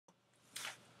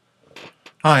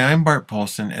Hi, I'm Bart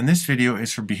Polson, and this video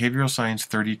is for Behavioral Science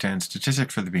 3010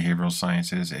 Statistics for the Behavioral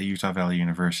Sciences at Utah Valley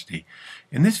University.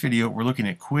 In this video, we're looking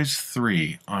at Quiz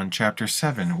 3 on Chapter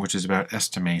 7, which is about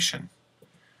estimation.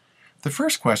 The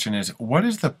first question is, what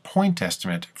is the point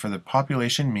estimate for the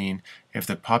population mean if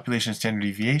the population standard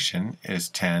deviation is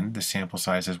 10, the sample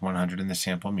size is 100, and the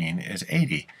sample mean is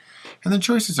 80? And the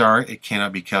choices are, it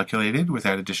cannot be calculated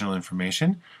without additional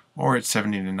information, or it's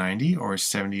 70 to 90, or it's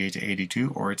 78 to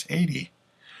 82, or it's 80.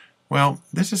 Well,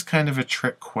 this is kind of a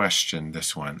trick question,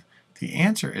 this one. The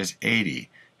answer is 80,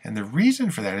 and the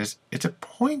reason for that is it's a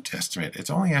point estimate. It's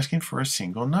only asking for a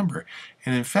single number.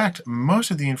 And in fact,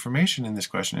 most of the information in this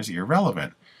question is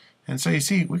irrelevant. And so you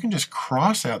see, we can just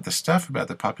cross out the stuff about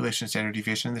the population standard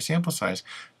deviation and the sample size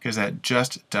because that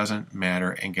just doesn't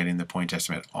matter in getting the point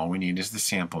estimate. All we need is the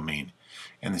sample mean.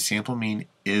 And the sample mean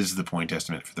is the point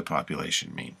estimate for the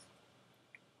population mean.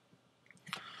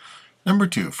 Number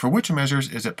 2, for which measures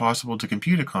is it possible to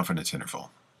compute a confidence interval?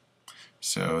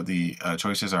 So the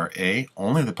choices are A,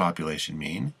 only the population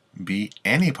mean, B,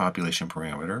 any population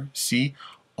parameter, C,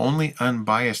 only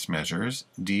unbiased measures,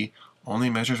 D, only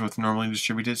measures with normally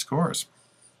distributed scores.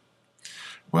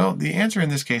 Well, the answer in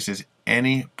this case is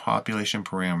any population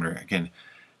parameter. Again,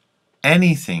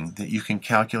 anything that you can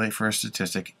calculate for a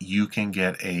statistic, you can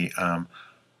get a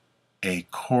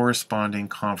corresponding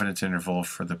confidence interval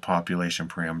for the population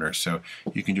parameter. So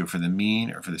you can do it for the mean,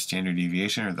 or for the standard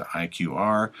deviation, or the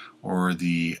IQR, or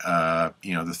the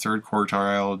the third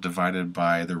quartile divided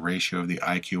by the ratio of the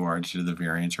IQR to the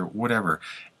variance, or whatever.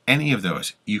 Any of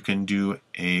those, you can do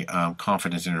a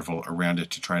confidence interval around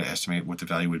it to try to estimate what the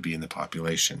value would be in the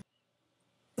population.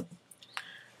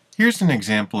 Here's an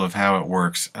example of how it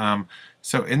works.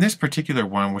 So in this particular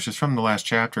one, which is from the last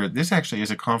chapter, this actually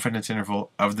is a confidence interval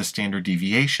of the standard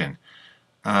deviation.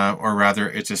 Or rather,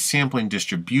 it's a sampling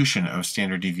distribution of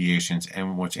standard deviations.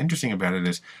 And what's interesting about it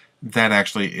is that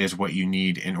actually is what you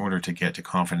need in order to get to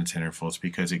confidence intervals,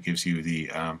 because it gives you the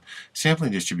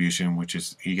sampling distribution, which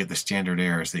is you get the standard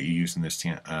errors that you use in this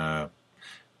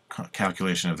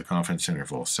calculation of the confidence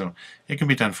interval. So it can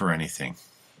be done for anything.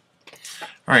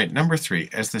 All right, number 3,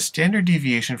 as the standard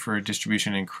deviation for a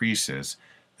distribution increases,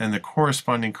 then the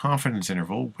corresponding confidence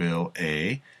interval will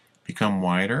A, become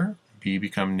wider, B,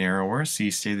 become narrower, C,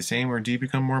 stay the same, or D,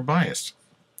 become more biased.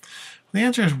 The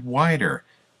answer is wider.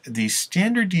 The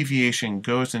standard deviation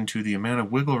goes into the amount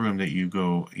of wiggle room that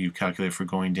you calculate for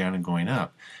going down and going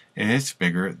up. And it's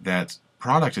bigger, that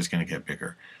product is going to get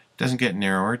bigger. It doesn't get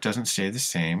narrower, it doesn't stay the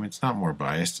same, it's not more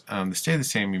biased. The stay the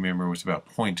same, remember, was about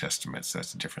point estimates.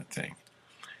 That's a different thing.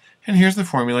 And here's the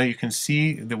formula. You can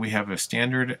see that we have a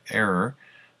standard error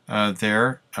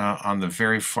there on the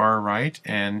very far right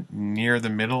and near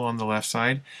the middle on the left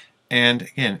side. And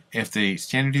again, if the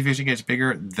standard deviation gets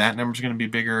bigger, that number is going to be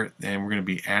bigger, and we're going to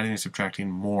be adding and subtracting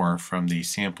more from the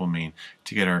sample mean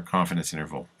to get our confidence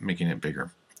interval, making it bigger.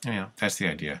 Yeah, that's the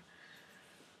idea.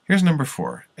 Here's number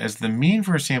 4. As the mean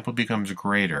for a sample becomes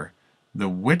greater, the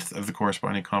width of the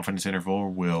corresponding confidence interval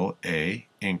will A,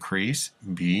 increase,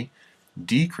 B,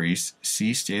 decrease,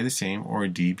 C, stay the same, or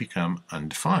D, become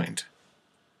undefined.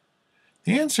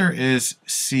 The answer is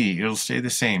C. It'll stay the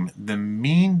same. The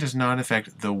mean does not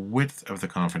affect the width of the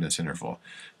confidence interval.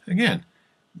 Again,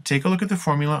 take a look at the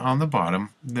formula on the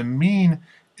bottom. The mean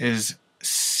is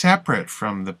separate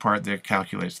from the part that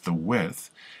calculates the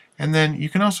width. And then you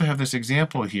can also have this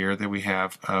example here that we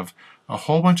have of a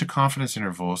whole bunch of confidence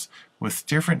intervals with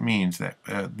different means. That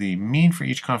the mean for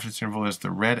each confidence interval is the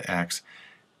red X.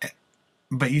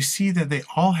 But you see that they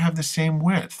all have the same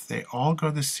width. They all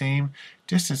go the same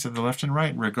distance to the left and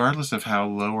right, regardless of how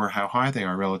low or how high they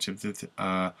are relative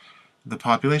to the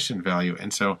population value.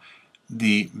 And so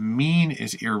the mean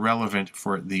is irrelevant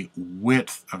for the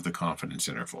width of the confidence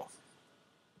interval.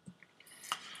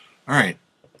 All right,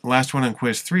 last one on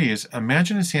quiz 3 is,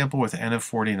 imagine a sample with n of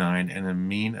 49 and a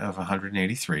mean of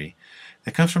 183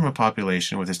 that comes from a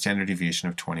population with a standard deviation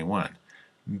of 21.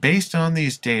 Based on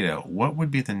these data, what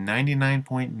would be the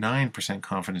 99.9%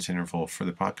 confidence interval for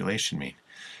the population mean?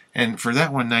 And for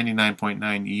that one,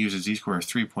 99.9, you use a z-score of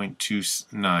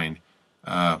 3.29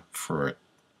 for it.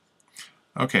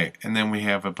 Okay, and then we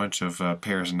have a bunch of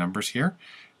pairs of numbers here.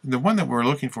 The one that we're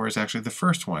looking for is actually the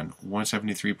first one,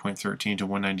 173.13 to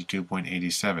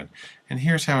 192.87. And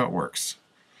here's how it works.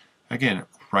 Again,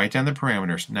 write down the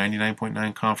parameters,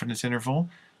 99.9 confidence interval,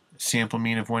 sample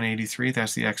mean of 183,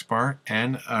 that's the X bar,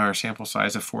 and our sample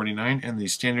size of 49, and the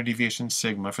standard deviation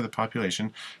sigma for the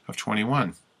population of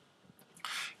 21.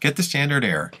 Get the standard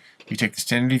error. You take the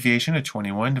standard deviation of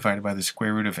 21 divided by the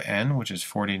square root of n, which is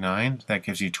 49. That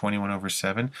gives you 21 over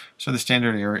 7. So the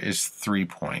standard error is 3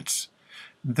 points.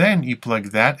 Then you plug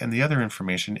that and the other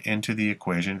information into the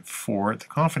equation for the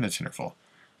confidence interval.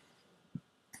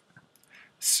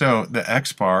 So the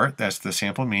x bar, that's the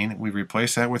sample mean, we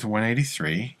replace that with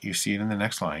 183. You see it in the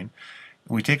next line.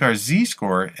 We take our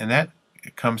z-score, and that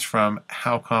comes from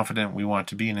how confident we want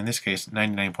to be, and in this case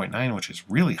 99.9, which is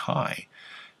really high.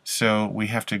 So we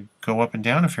have to go up and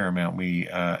down a fair amount. We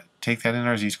take that in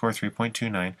our z-score,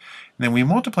 3.29, and then we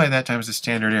multiply that times the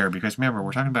standard error, because remember,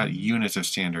 we're talking about units of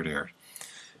standard error.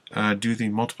 Do the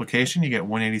multiplication, you get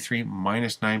 183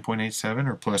 minus 9.87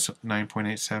 or plus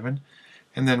 9.87,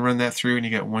 and then run that through and you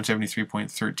get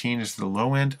 173.13 is the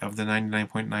low end of the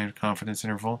 99.9 confidence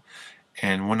interval,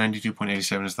 and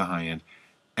 192.87 is the high end.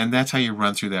 And that's how you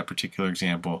run through that particular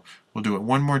example. We'll do it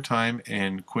one more time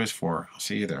in quiz 4. I'll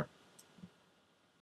see you there.